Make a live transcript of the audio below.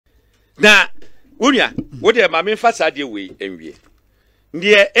Na unia Wode ma me fa sade we enwie.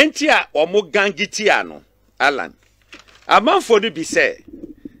 Ndie enti a omo gangiti ano Alan. Amanfo no bi se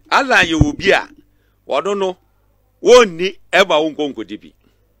Alan ye obi a wono no wonni eba wonkonkodi bi.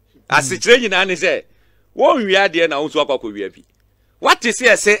 Asikire nyina ne se won wi ade na wonso akwa wi abi. What is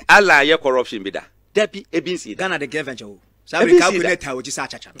here say Alan ye corruption bi da. Debi ebinsi Ghana the game venture. Sabi calculator which is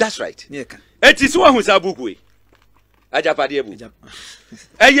achacha. That's right. Yeah. It is one who sa book we. Agyapadeɛ book.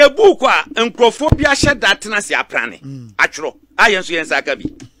 Eye book a nkrofo bi ahye datena se aprane. Atworo. Ayenso yen saka bi.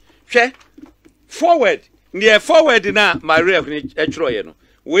 Hwɛ forward. Near forward na Magraheb ni atworo ye no.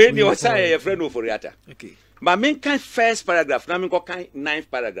 We ni osa ye friend of Oriata. Okay. Ma men kan first paragraph na men ko kan ninth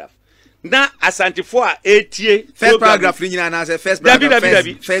paragraph. Na asantifo a etie first paragraph ni nyina na say first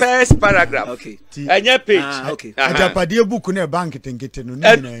paragraph. First paragraph. Okay. Enye page. Okay. Agyapadeɛ book na bank tenkete no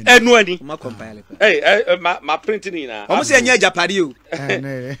nyina. Enu ani. Ma compile. Ma print ni na. Omo say enye Agyapadeɛ o.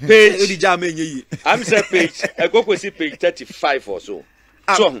 Page. Odi jam enye yi. I'm say page. I go see page 35 or so.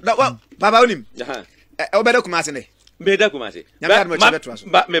 So, Baba onim. Obeda kumase ne. Beda kumase.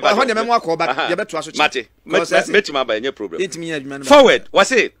 Me ba ho de memo akọ ba ye beto aso chi. Mate. Metima ba enye problem. Forward,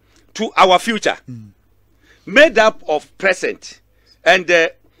 was it to our future, made up of present and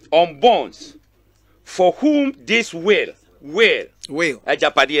unborns, for whom this will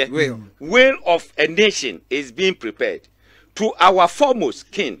of a nation is being prepared, to our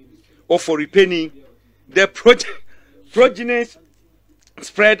foremost kin, or for repaying the progenies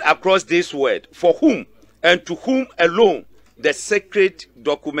spread across this world, for whom and to whom alone the sacred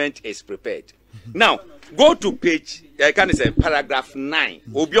document is prepared. Now, go to page, I can say paragraph 9.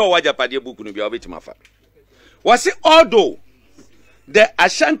 Obio Agyapadeɛ book no bia obetimafa. Was it although the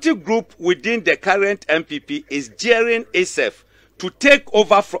Ashanti group within the current NPP is gearing itself to take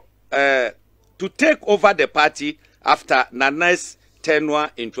over the party after Nana's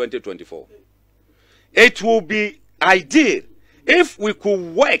tenure in 2024. It will be ideal if we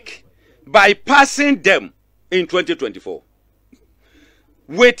could work by passing them in 2024.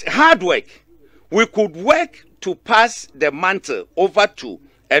 With hard work, we could work to pass the mantle over to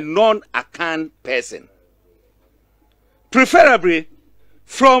a non-Akan person, preferably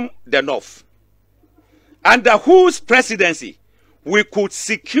from the north, under whose presidency we could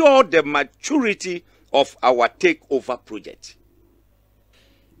secure the maturity of our takeover project.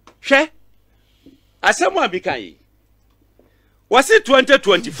 She, Asempa bikai. Was it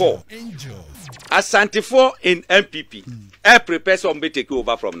 2024? Asantifo in NPP. Prepare some take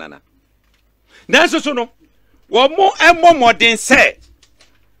over from Nana. Nanso so no wo mo emmo modern say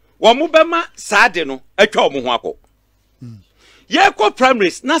wo mo bema saade no atwa wo ho akọ ye ko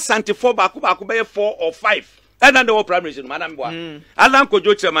primaries na santifo ba ko be 4 or 5 and then the primaries no madam boa alan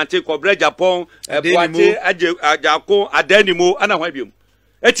kojo chemante ko Agyapong boate Agyapong adanimo ana ho abiom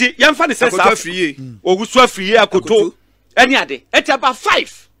eti yemfa ne say sa ogusu afie akoto eni ade eti about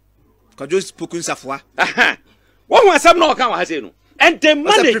 5 kojo spokun safwa wo ho asem na o kan wa ha say no and the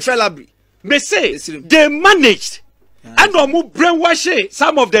manage me say they managed Adom brainwash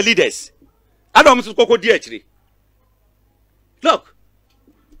some of the leaders. Adom so koko di achiri. Look,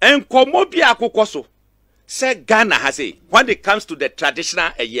 en komo bi akoko so say Ghana has a when it comes to the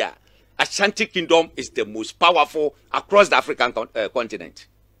traditional year, Ashanti Kingdom is the most powerful across the African continent.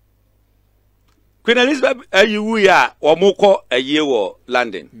 Queen Elizabeth you ya omoko year wo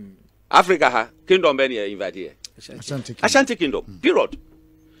London. Africa ha kingdom be near invade here. Ashanti Kingdom. Period.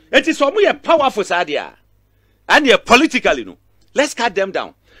 It is some powerful sadia. And ye politically no. Let's cut them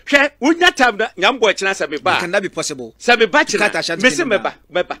down. Share we not have nyambo china se meba. Can that be possible? Se meba china. Mesi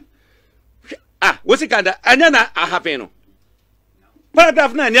meba. Ah, what's it kanda? Anya na happen no.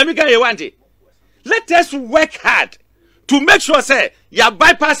 Paragraph 9 nyamika ye wanti. Let us work hard to make sure say ya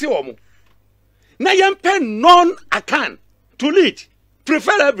bypass omo. Na yempe non-Akan to lead,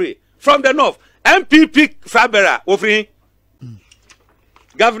 preferably from the north. NPP Fabera offering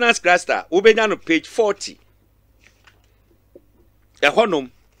governance cluster, Ubenya page 40. Honum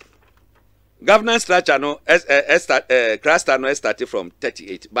governance structure no cluster no started from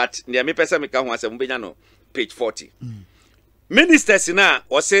 38, but near me person make one say Ubenya page 40. Ministers na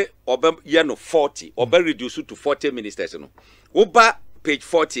or say obe yano 40 or be reduced to 40 ministers no. Uba page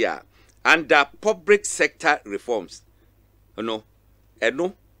 40 under public sector reforms. No,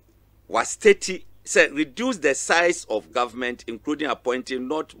 was 30. Said reduce the size of government, including appointing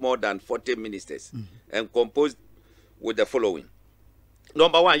not more than 40 ministers, and composed with the following.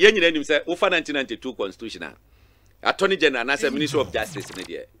 Number 1, yen you say over 1992 constitutional. Attorney General and Minister of Justice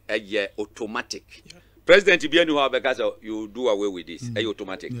media a year automatic. Yeah. President Ibianu because you do away with this. A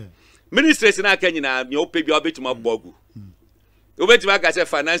automatic. Yeah. Ministers in Kenya you pay your bit to my bogu. Obetima ka say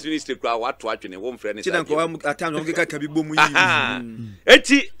finance ministry kwa watu atwene wo mfre ne. Tidan ko atam no keka bi bomu yi.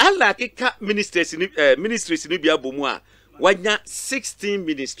 Eti ala keka ministries ni bia bomu a wanya 16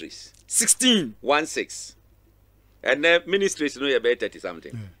 ministries. 16 16. And then ministries no about 30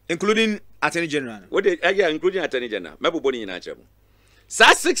 something. Including Attorney General. What yeah, including Attorney General. Maboboni nyina chemu. Sa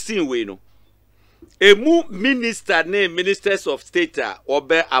 16 we no. Emu minister name ministers of state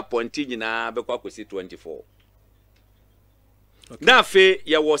obe appointed nyina be kwa kwesi 24. Okay. Now fe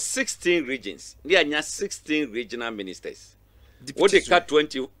there was 16 regions. There anya 16 regional ministers. What they cut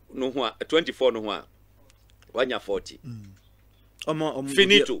 20 no ho 24 no ho. Wanya 40.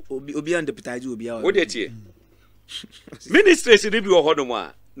 Finito. Obi and deputy obi a. What they tie? Ministries in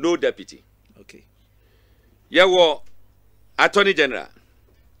the no deputy. Okay. Yawa Attorney General,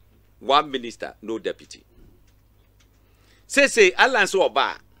 1 minister, no deputy. Say Alliance or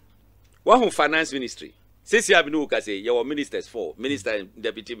Bar, 1 finance ministry. Say Abinu say yawa ministers 4, minister,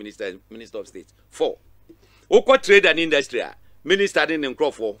 deputy minister, minister of state 4. Oko trade and industry, minister in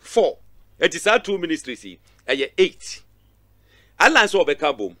Akuffo 4. It is our 2 ministries, 8. Alliance or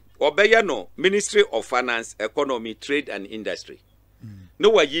Bekabum. Obeya no Ministry of Finance, Economy, Trade and Industry. No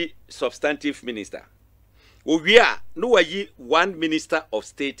wayi substantive minister. Owiya no wayi 1 minister of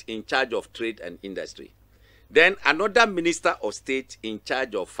state in charge of trade and industry. Then another minister of state in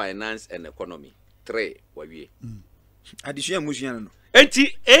charge of finance and economy. 3 wayi. Addition mushiana no.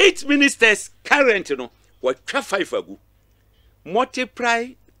 Enti 8 ministers current no wa 5 agu. Multiply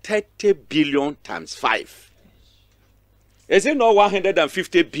 30 billion times 5. Is it not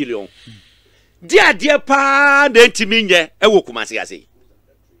 150 billion? Dear pa de ntimi e wo Kumasi ase.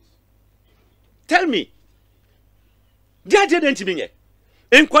 Tell me. Dear de ntimi nye.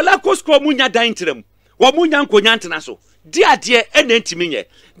 Enkola kosko munya dan tirem. Wa munya nkonya ntena so. Dear e na ntimi nye.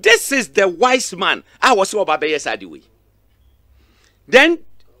 This is the wise man. I was so obabeye sadi we. Then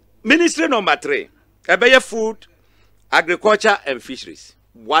ministry number 3. Ebeye food, agriculture and fisheries.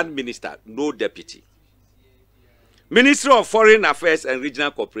 1 minister, no deputy. Ministry of Foreign Affairs and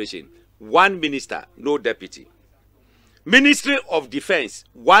Regional Cooperation, 1 minister, no deputy. Ministry of Defense,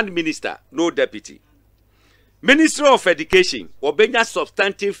 1 minister, no deputy. Ministry of Education, obenya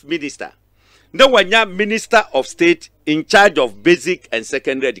substantive minister. No wanya minister of state in charge of basic and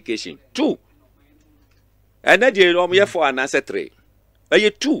secondary education, 2. And then you for an answer 3.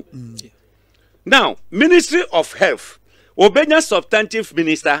 2. Now, Ministry of Health, obenya substantive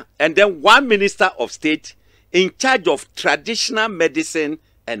minister and then 1 minister of state in charge of traditional medicine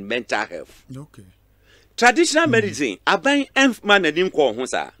and mental health. Okay. Traditional medicine, aban man enim ko ho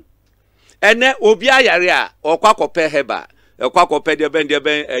sa. Ene obi ayare a okwakope heba, okwakope de ben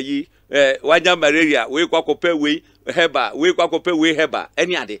ayi wanya malaria, we kwakope we heba, we kwakope we heba,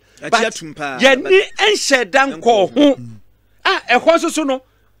 any ade. Ye ni enhye dan ko ho. Ah, ehwo so no,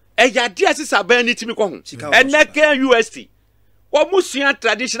 eyade asisa aban ni timi ko ho. Ene kan UST. Omusua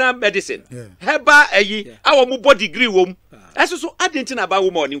traditional medicine. Heba ayi awo mu body degree wom. Eso so adentin aba wo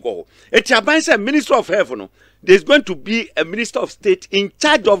ma oni ko. Eti aban say Minister of Health no, there's going to be a Minister of State in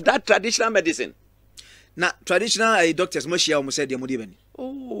charge of that traditional medicine. Na traditional doctors mo share mo say dem dey bani.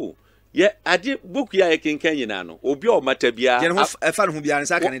 Oh, yeah, ade book ya kenkan yina no. Obi o matabia. Je no fa no bia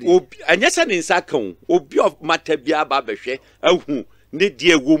nsa kan dey. Obi anyesa ne nsa kan. Obi o matabia ba behwe ahu ne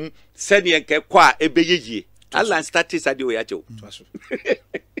die wom se ne nke kwa ebeyeye. Allah status ade we yacho.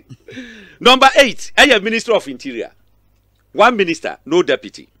 Number 8, Minister of Interior. 1 minister, no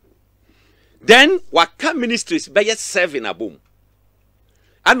deputy. Then waka ministries by 7 abom.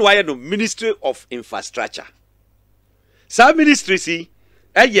 And why no Ministry of Infrastructure. Some ministries see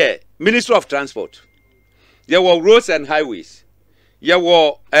Ministry of Transport. There were roads and highways. There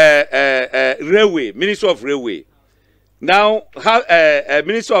were railway, Ministry of Railway. Now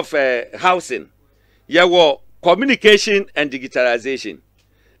Ministry of Housing. There were communication and digitalization.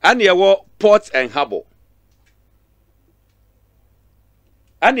 And there were ports and harbor.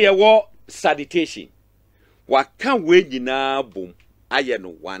 And there were sanitation. What can we na boom? I no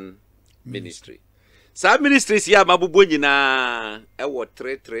 1 ministry. Some ministries here mabubu na ewo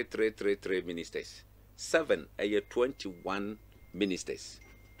 3 ministers. 7 21 ministers.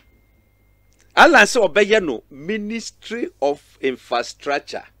 Allah say obeye no Ministry of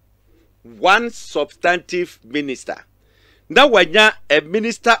Infrastructure. 1 substantive minister. Now wanya a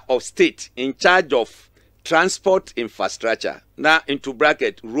Minister of State in charge of transport infrastructure. Now into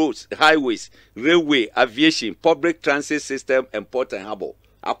bracket roads, highways, railway, aviation, public transit system, and port and harbor.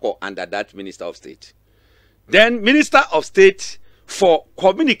 Ako under that Minister of State. Then Minister of State for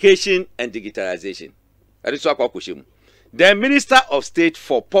communication and digitalization. Then Minister of State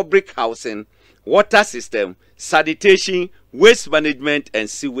for public housing, water system, sanitation, waste management and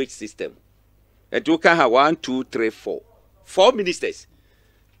sewage system. And you can have 1, 2, 3, 4. 4 ministers.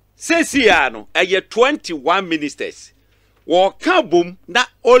 Says here, 21 ministers. Waka boom, not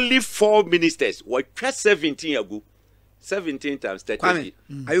only 4 ministers. What 17 ago? 17 times 30 billion.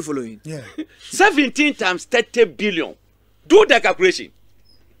 Are you following? Yeah. 17 times 30 billion. Do the calculation.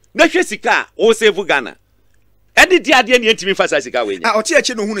 Next sika o save Ghana. Any dia dia ni ntimi fasa sika we nya. Ah, oti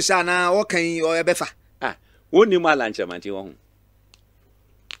eche no hunu sa na o kan o ebefa. Ah, woni ma lanchamanti wo hu.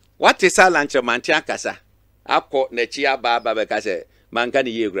 What is a lanchamanti akasa? Akọ na chi aba aba be ka se manka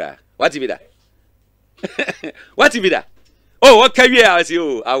ni yegura. What be that? What be that? Oh, what can you say?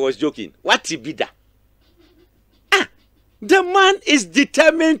 Oh, I was joking. What be that? Ah, the man is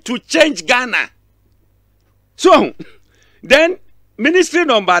determined to change Ghana. So, then ministry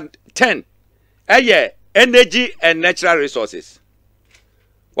number 10, energy and natural resources.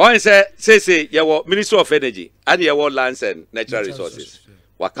 One say you Ministry of Energy and you lands and natural resources.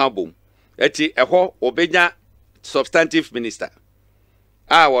 Wakambum. Eti eho obenya substantive minister.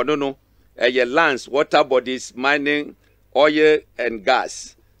 Ah, no. Lands, water bodies, mining, oil and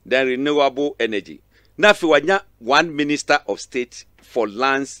gas, then renewable energy. Now, if we have 1 minister of state for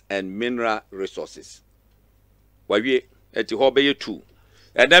lands and mineral resources. We at the 2.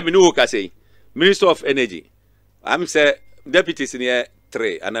 And then we know say Minister of Energy. I'm say deputies in here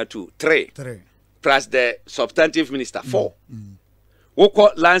 3 and 2. 3. Plus the substantive minister 4. We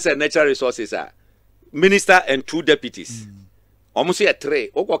call lands and natural resources are minister and 2 deputies. Almost here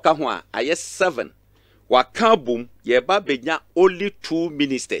 3. We call 7. Wakabum yeba benya only 2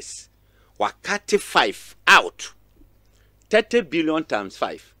 ministers. Wakati 5 out. 30 billion times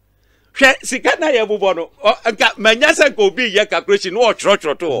 5. Sikana yebubono. Nka manyasa ko bi ye calculation no chro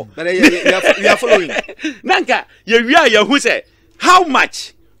to. We are following. Nanka ye hu say how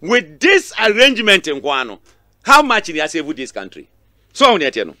much with this arrangement in Kwano? How much in save this country? So on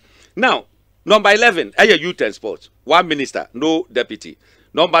no. Now, number 11, youth and sports. 1 minister, no deputy.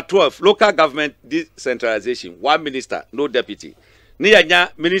 Number 12, local government decentralization. 1 minister, no deputy.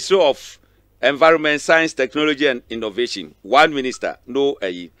 Niyanya, Ministry of Environment, Science, Technology and Innovation. 1 minister, no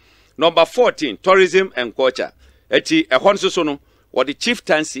AE. Number 14, tourism and culture. Eti ehonsosono what the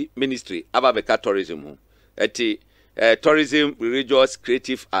chieftaincy ministry ababeka tourism. Eti tourism, religious,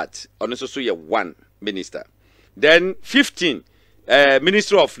 creative arts. Onososo ye 1 minister. Then 15,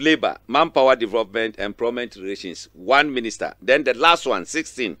 Ministry of Labor, Manpower Development, Employment Relations, 1 minister. Then the last one,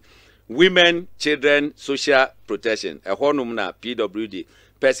 16, Women, Children, Social Protection, Ehonumna, PWD,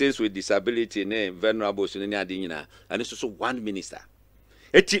 Persons with Disability, Vulnerable, and it's also 1 minister.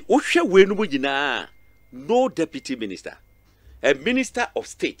 Eti ohwe wenumu jina no deputy minister. A minister of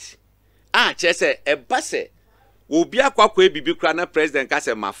state. Ah, chese e base obi akwakwa ebibi kra na president ka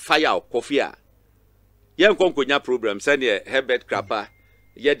se ma fire o Kofi a. Ye nkonkonya program sane Herbert Krapa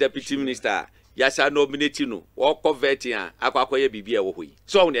ye deputy minister ya sha nominate no o convert an akwakwa ye bibi e wo hoyi.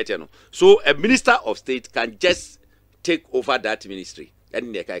 So on ete no. So a minister of state can just take over that ministry.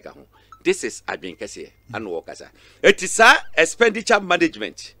 And ne kai ka ho. This is Adwinkese and Wakasa. It is expenditure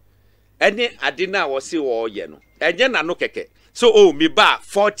management. Any adina was see or yeno. And yen no keke. So oh me ba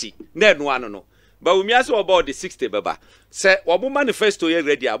 40. Then one no. But we also about the 60 baba. Say what manifesto ye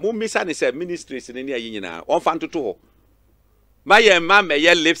ready. Mo misa ni say ministries in any yina. On fan to. My mama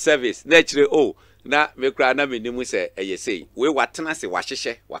ye lip service. Naturally oh. Na me kra na me nimu say ye say. We watena se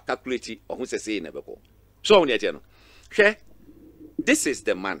wahyehe wa calculate or who say na beko. So on yet no. This is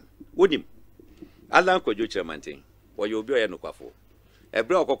the man. Wonim Alan Kwadwo chairman wo ye obi o ye no kwafo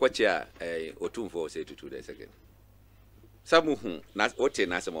ebre okokwachi a otumfo say to 2 seconds samu hu na ote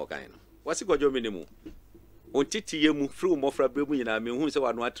na asem okan no wasi Kwadwo minimu ontiti ye mu fru mofra bre mu nyina me hu se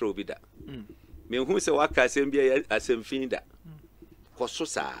wa no atra obi da me hu se waka asem bia asem fin da koso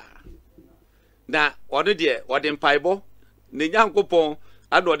sa na ono de ode mpaibo ne nyankopon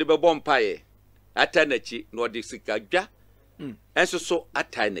ado ode bebo mpaye ata nachi no ode sika dwa enso so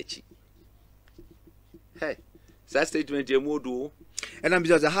atai nachi. Hey, that statement you modu. And I'm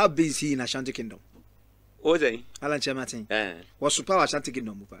because how busy in Ashanti Kingdom. Oh, then Alan Chairman. What's super Ashanti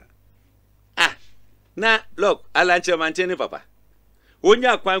Kingdom? Ah, na look, Alan Chairman, papa. When you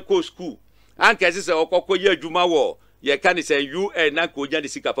are quite school, and cases of Koko ye Juma war, ye can say you and Nako Jan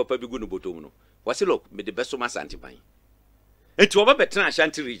Sika Papa Biguno Botono. What's it look? May the best of my Santipai. And to over better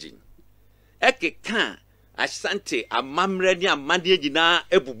Ashanti region. Eke can. Asante amamreni amande jina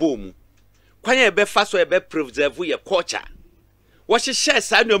ebubom kwanye ebe faso ebe preserve ye culture wo hye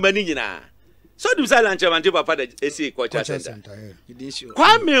sa no mani nyina so dum sa lanche manje papa da esi culture center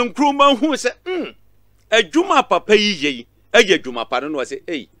kwa me nkruma hu se adwuma papa yiye eye adwuma pa no se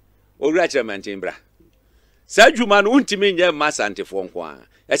owura kire manje bra Sa adwuma no untimi nye ma Asantefo nko a.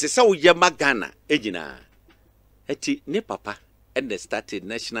 Ese se wo ye magana ejina. Eti ne papa and the started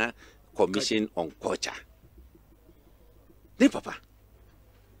National Commission on Culture. Ne papa.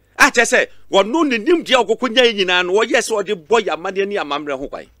 Ache se wonu ne nimdia okokonya nyina no wo yes wo de boy amane ni amamre ho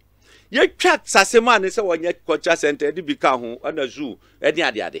kwan. Ye twa sasema ne se wonye culture center de bika ho ana zoo edi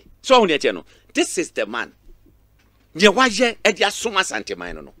ade. So ho ne che no. This is the man. Ye waje edi asoma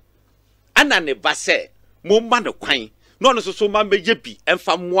Asanteman no. Ana ne ba se mo ma ne kwan. No no so ma meje bi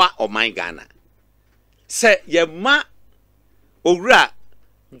emfa moa oman Ghana. Se ye ma owura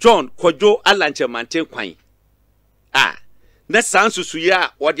John Kwadwo alanchemante kwan. Ah, na sansusu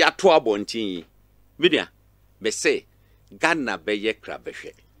ya wode ato abontin. Media, me say Ghana beye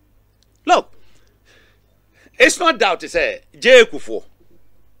krabehwe. Look, it's not doubt to say Akuffo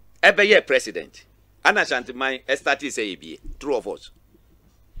ebeye president. Ana Ashanteman started say be true of us.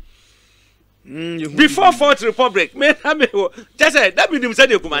 Before Fourth Republic, me just say that mean say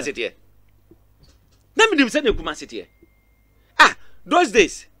the Kumasi here. That mean say the Kumasi here. Ah, those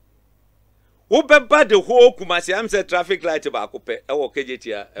days. Obeba the whole Kumasi am say traffic light ba kope e wo KJT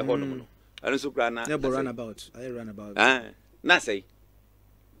e ho no. Anu so kra na. Run about. I run about. Ah, na say.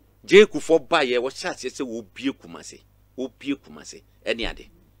 Akuffo ba ye wo chase say wo bie Kumasi. Wo bie Kumasi. Eni ade.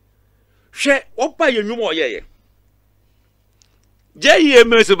 Hwe oba ye nwum oyeye.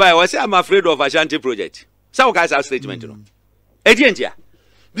 JEMS by was I'm afraid of Ashanti project. So guys have statement no. Edientia.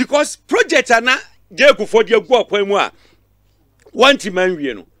 Because project ana Akuffo de go akwan mu a wanti man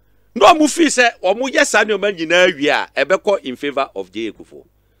wie no. No mu fi se omo yesa ne man nyina wie a ebekọ in favor of Akuffo.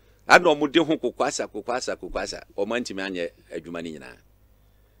 And omo de ho kokwasa omo antimi anye adwuma ni nyina.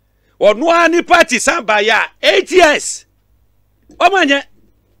 Ono ani party samba ya 8 years. Omo anye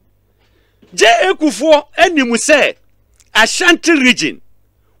Akuffo animu se Ashanti region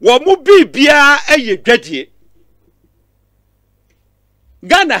wo mu bibia eye dwadie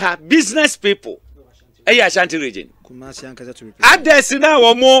Ghana ha business people eye Ashanti region Kumasi ankaza to repeat adesi na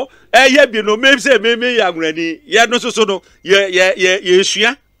wo mu eye bi no mem se meme ya ngurani ye no so no ye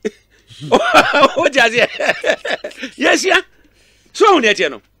esua o jazie yesia so ne tie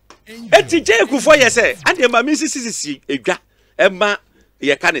no eti Akuffo ye se ade ma mi sisi edwa ema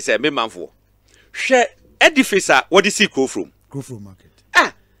ye ka ne se me manfo hwe edifice what is it go from market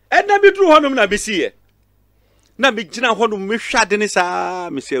ah and na me dru honum na be see e na me gina honum me hwade ne sa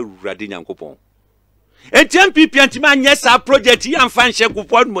me se awurade nyankopon enti NPP antima anye sa project yi amfa nhye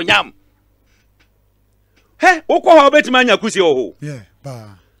kupon monyam he wokọ ho betima anya kusi ho yeah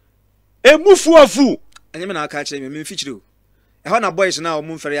ba emufu afu enye me na aka kire me mfichire o e ho na boys na o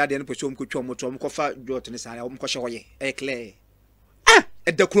mu mfere ya de no pese o mkotwa moto o mkofa dot ne sa o mkohye hoye e clear ah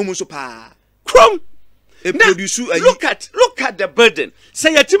e da krom so pa krom produce look at the burden.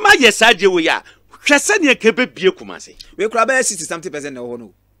 Say yatima yesaje we ya. Hwese ne kebe bie Kumasi. We kura ba 60% na ho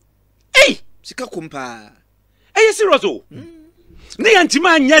no. Hey, sika kumpa. Hey serious o. Ne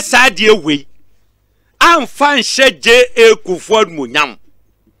yantima anye saade we. Amfa nhye Akuffo munyam.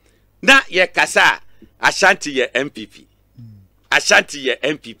 Na ye kasa Ashanti ye NPP. Ashanti ye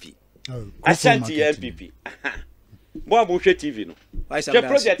NPP. Ashanti ye NPP. Mo hwe TV no. The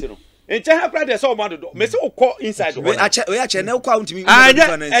project no. In China, there's so much. Miss Oko inside. We actually now count me.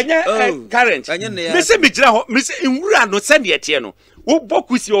 Current. Miss Mcbrown, Miss Imura no send yet. No, who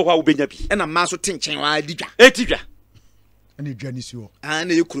bokusi or how benabi. And a maso tinching. I did. Etija. And the journey you.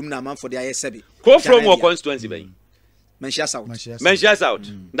 And you couldn't man for the ISB. Go from our constituency. Mentions out. Mentions out.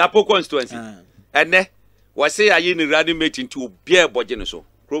 Napo constituency. And ne was say I in running meeting to beer bojenoso.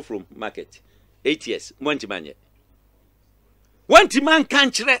 Grow from market. 8 years. Montimanye. One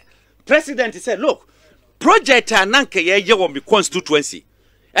can't chere. President said, look, project ananke ye wo me constituency.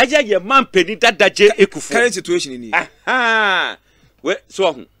 Eje ye man peni dada Akuffo. Current situation in here. Aha. We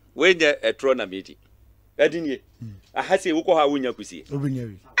so we nye etro na meeting. Edinye. Aha se wo ko ha wonya kusie.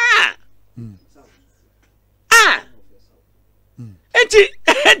 Obinyewi. Ah. Ah.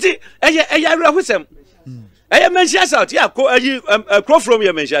 Enti eye awrahusem. Eye mentions out. Yeah, ko crow from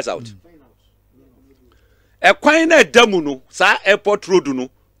your mentions out. E kwan na damu no, sa airport road no.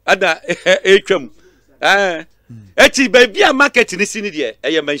 Ada etwam eti baby a market ni sini de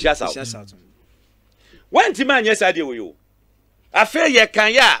eye menhia out wanti man yes ade wo yo afa ye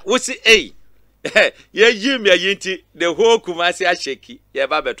kan ya wo si ye yim ya yinti the whole Kumasi asheki ye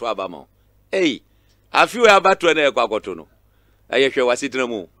ba beto abama afi we abato na ekwakoto no eye hwe wasitena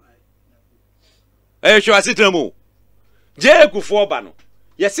mu Akuffo ba no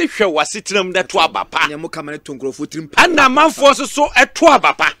yesi hwe wasitram na to abapa nya mo kamane to nkrofo trim ana manfo so eto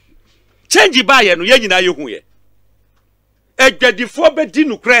abapa change ba ye no ye nyina ye hu ye Agyapadeɛ be di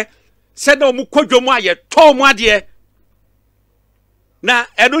nukre sɛ na ɔmo kɔdwo mu ayɛ tɔ mu adeɛ na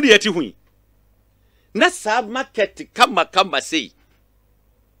ɛno ne yɛti hui na saa market kama sei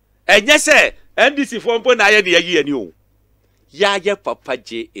ɛnyɛ sɛ NDC fo mpo na ayɛ ne yayi ani o ya papa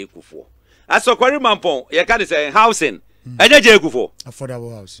je Akuffo asɔkɔre mampɔn yɛ ka ne sɛ housing ɛnyɛ je Akuffo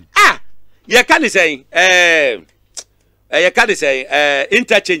affordable housing yɛ ka ne sɛ yɛ ka ne sɛ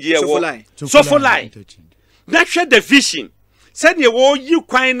interchange yɛ wɔ sofo line na hwɛ the vision sɛ ne wɔ yi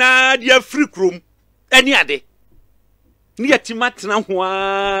kwan na de free krom ɛne ade ne yɛtima tena ho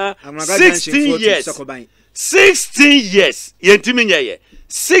a 16 years yɛntimi nyɛyɛ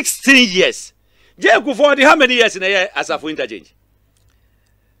 16 years je Akuffo de how many years na yɛ asafo interchange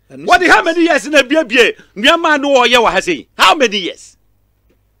what how many years na bie nneɛma no ɔyɛ wɔ ha sei how many years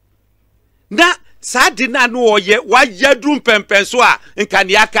na saa de na no ɔyɛ wayɛ drum pɛmpɛn so a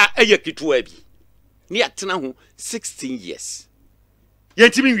nkaneaka ɛyɛ kituwa bi ne yɛtena ho 16 years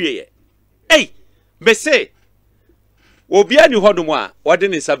yɛntimi wie yɛ me say obia ni hɔ no mu a wɔde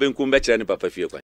ne nsa benkum bɛkyerɛ ne papa fie kwan